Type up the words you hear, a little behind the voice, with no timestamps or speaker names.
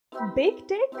Big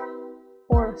tech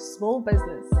or small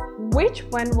business? Which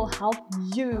one will help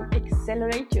you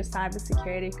accelerate your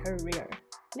cybersecurity career?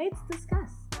 Let's discuss.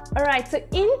 Alright, so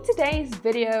in today's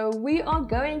video, we are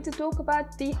going to talk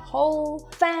about the whole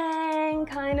FAANG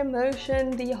kind of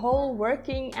motion, the whole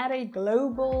working at a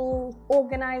global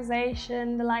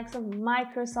organization, the likes of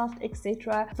Microsoft,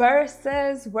 etc.,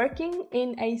 versus working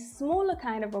in a smaller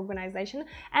kind of organization,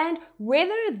 and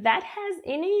whether that has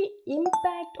any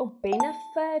impact or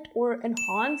benefit or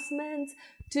enhancements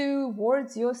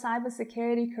towards your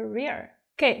cybersecurity career.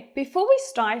 Okay, before we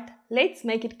start, let's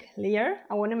make it clear.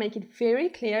 I want to make it very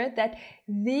clear that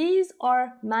these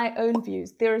are my own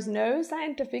views. There is no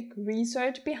scientific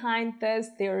research behind this.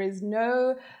 There is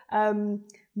no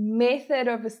method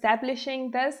of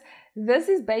establishing this. This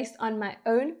is based on my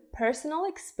own personal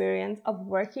experience of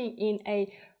working in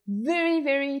a very,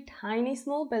 very tiny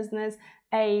small business,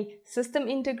 a system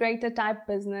integrator type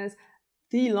business,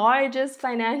 the largest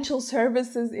financial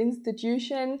services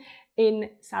institution in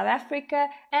South Africa,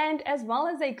 and as well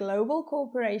as a global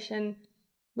corporation,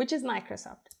 which is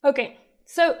Microsoft. Okay,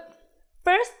 so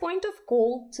first point of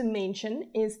call to mention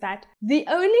is that the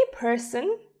only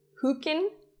person who can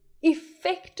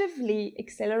effectively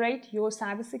accelerate your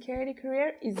cybersecurity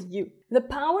career is you. The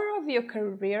power of your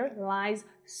career lies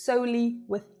solely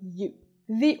with you.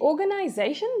 The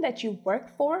organization that you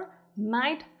work for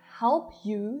might help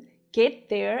you get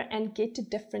there and get to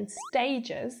different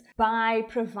stages by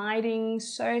providing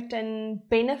certain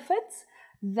benefits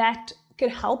that could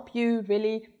help you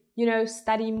really,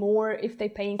 study more if they're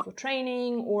paying for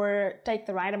training, or take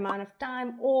the right amount of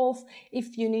time off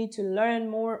if you need to learn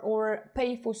more, or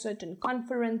pay for certain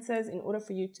conferences in order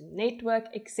for you to network,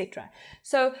 etc.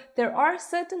 So there are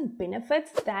certain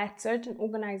benefits that certain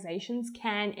organizations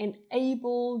can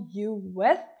enable you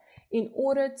with in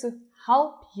order to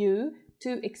help you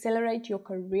to accelerate your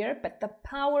career, but the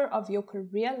power of your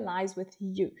career lies with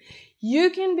you.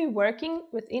 You can be working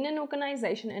within an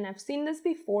organization, and I've seen this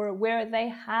before, where they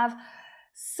have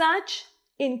such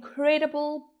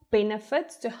incredible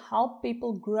benefits to help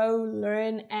people grow,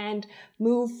 learn, and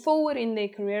move forward in their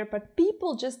career, but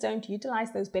people just don't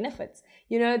utilize those benefits.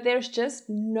 There's just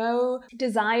no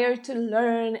desire to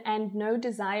learn and no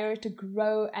desire to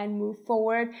grow and move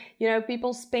forward.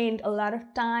 People spend a lot of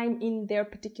time in their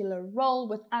particular role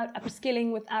without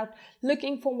upskilling, without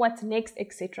looking for what's next,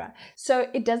 etc. So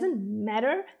it doesn't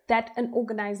matter that an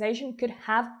organization could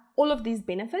have all of these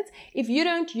benefits. If you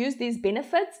don't use these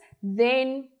benefits,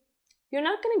 then you're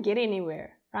not going to get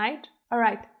anywhere, right? All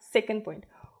right, second point.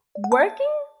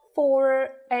 Working for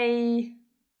a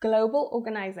global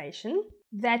organization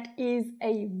that is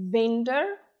a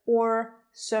vendor or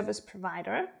service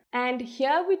provider, and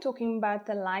here we're talking about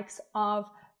the likes of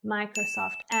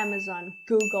Microsoft, Amazon,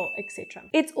 Google, etc.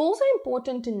 It's also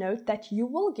important to note that you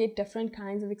will get different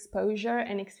kinds of exposure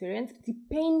and experience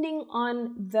depending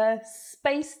on the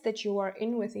space that you are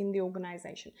in within the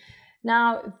organization.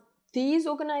 Now, these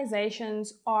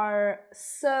organizations are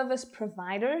service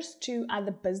providers to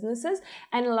other businesses,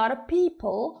 and a lot of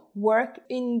people work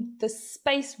in the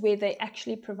space where they're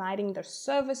actually providing their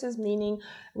services, meaning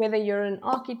whether you're an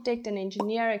architect, an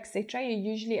engineer, etc., you're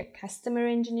usually a customer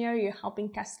engineer, you're helping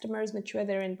customers mature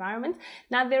their environment.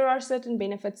 Now, there are certain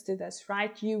benefits to this,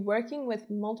 right? You're working with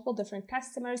multiple different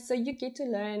customers, so you get to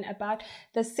learn about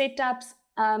the setups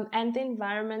and the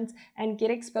environments and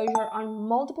get exposure on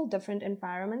multiple different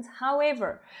environments.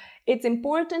 However, it's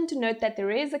important to note that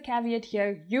there is a caveat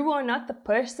here. You are not the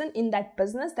person in that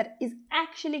business that is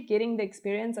actually getting the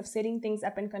experience of setting things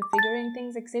up and configuring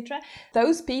things, etc.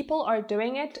 Those people are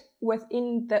doing it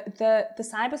within the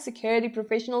cybersecurity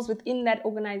professionals within that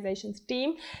organization's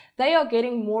team. They are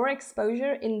getting more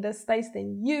exposure in this space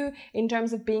than you in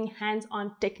terms of being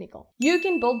hands-on technical. You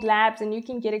can build labs and you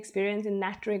can get experience in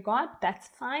that regard. That's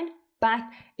fine. But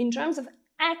in terms of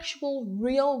actual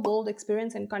real-world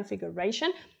experience and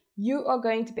configuration, you are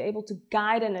going to be able to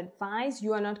guide and advise.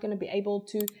 You are not going to be able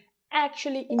to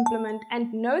actually implement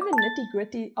and know the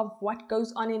nitty-gritty of what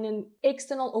goes on in an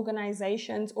external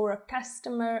organizations or a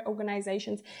customer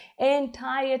organization's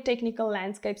entire technical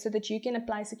landscape, so that you can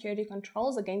apply security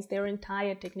controls against their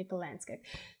entire technical landscape.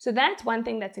 So that's one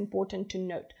thing that's important to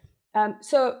note.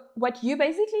 So what you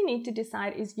basically need to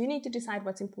decide is you need to decide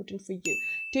what's important for you.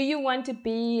 Do you want to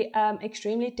be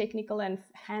extremely technical and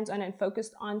hands-on and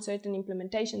focused on certain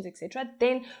implementations, etc.?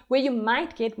 Then where you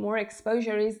might get more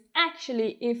exposure is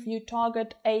actually if you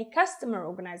target a customer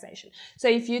organization. So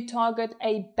if you target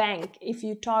a bank, if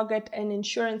you target an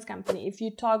insurance company, if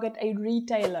you target a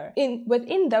retailer,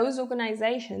 within those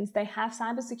organizations, they have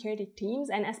cybersecurity teams.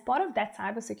 And as part of that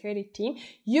cybersecurity team,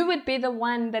 you would be the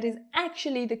one that is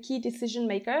actually the key decision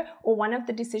maker, or one of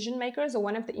the decision makers, or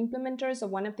one of the implementers, or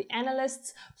one of the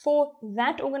analysts for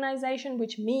that organization,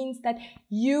 which means that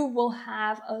you will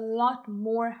have a lot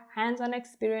more hands-on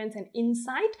experience and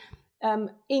insight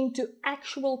into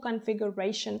actual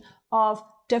configuration of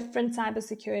different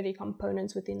cybersecurity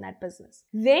components within that business.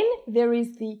 Then there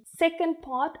is the second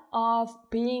part of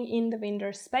being in the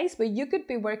vendor space, where you could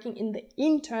be working in the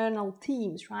internal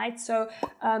teams, right? So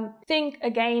think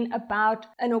again about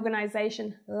an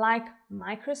organization like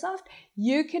Microsoft.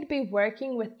 You could be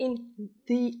working within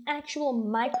the actual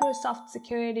Microsoft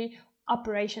Security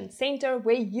Operations Center,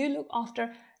 where you look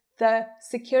after the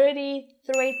security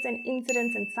threats and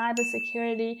incidents and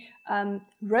cybersecurity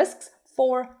risks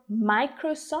for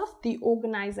Microsoft, the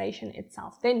organization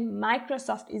itself. Then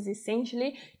Microsoft is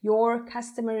essentially your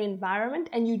customer environment,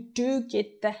 and you do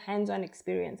get the hands-on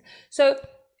experience. So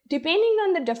depending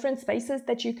on the different spaces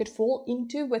that you could fall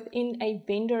into within a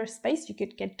vendor space, you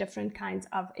could get different kinds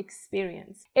of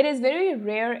experience. It is very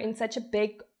rare in such a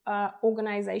big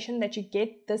organization that you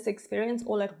get this experience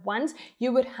all at once.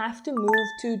 You would have to move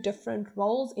to different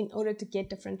roles in order to get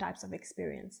different types of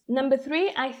experience. Number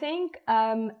 3, I think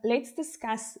let's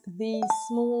discuss the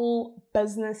small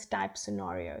business type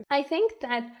scenarios. I think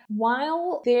that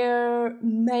while there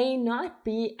may not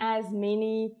be as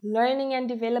many learning and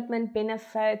development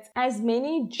benefits, as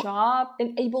many job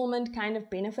enablement kind of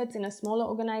benefits in a smaller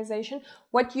organization,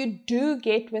 what you do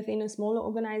get within a smaller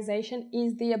organization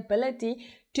is the ability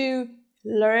to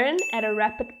learn at a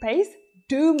rapid pace,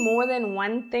 do more than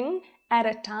one thing at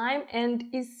a time, and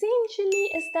essentially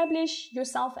establish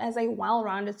yourself as a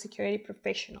well-rounded security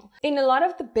professional. In a lot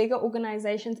of the bigger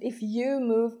organizations, if you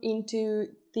move into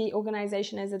the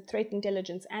organization as a threat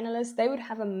intelligence analyst, they would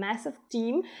have a massive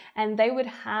team, and they would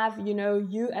have,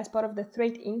 you as part of the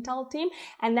threat intel team,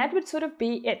 and that would sort of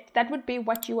be it. That would be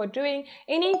what you are doing.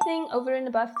 Anything over and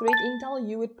above threat intel,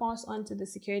 you would pass on to the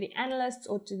security analysts,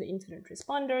 or to the incident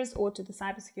responders, or to the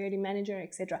cybersecurity manager,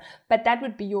 etc. But that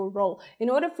would be your role. In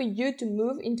order for you to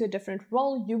move into a different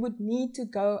role, you would need to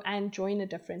go and join a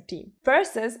different team.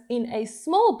 Versus in a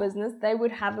small business, they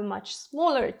would have a much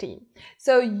smaller team.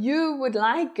 So you would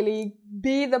likely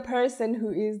be the person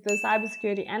who is the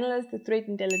cybersecurity analyst, the threat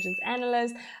intelligence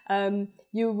analyst.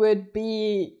 You would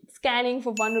be scanning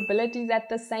for vulnerabilities at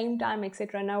the same time,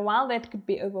 etc. Now, while that could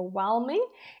be overwhelming,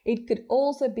 it could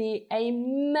also be a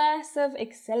massive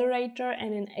accelerator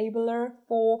and enabler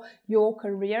for your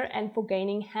career and for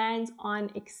gaining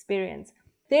hands-on experience.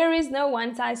 There is no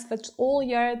one size fits all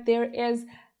here. There is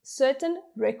certain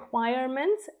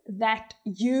requirements that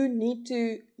you need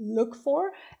to look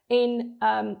for in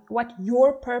what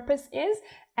your purpose is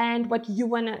and what you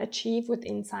want to achieve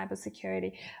within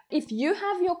cybersecurity. If you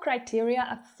have your criteria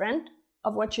up front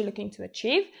of what you're looking to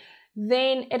achieve,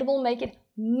 then it will make it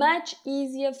much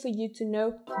easier for you to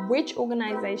know which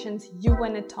organizations you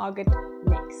want to target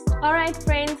next. All right,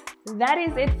 friends, that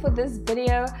is it for this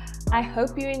video. I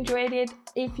hope you enjoyed it.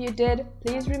 If you did,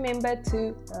 please remember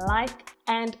to like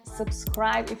and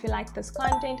subscribe if you like this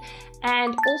content,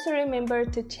 and also remember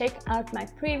to check out my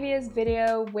previous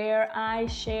video where I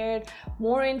shared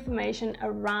more information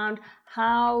around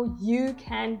how you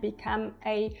can become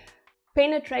a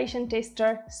penetration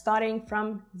tester starting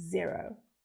from zero.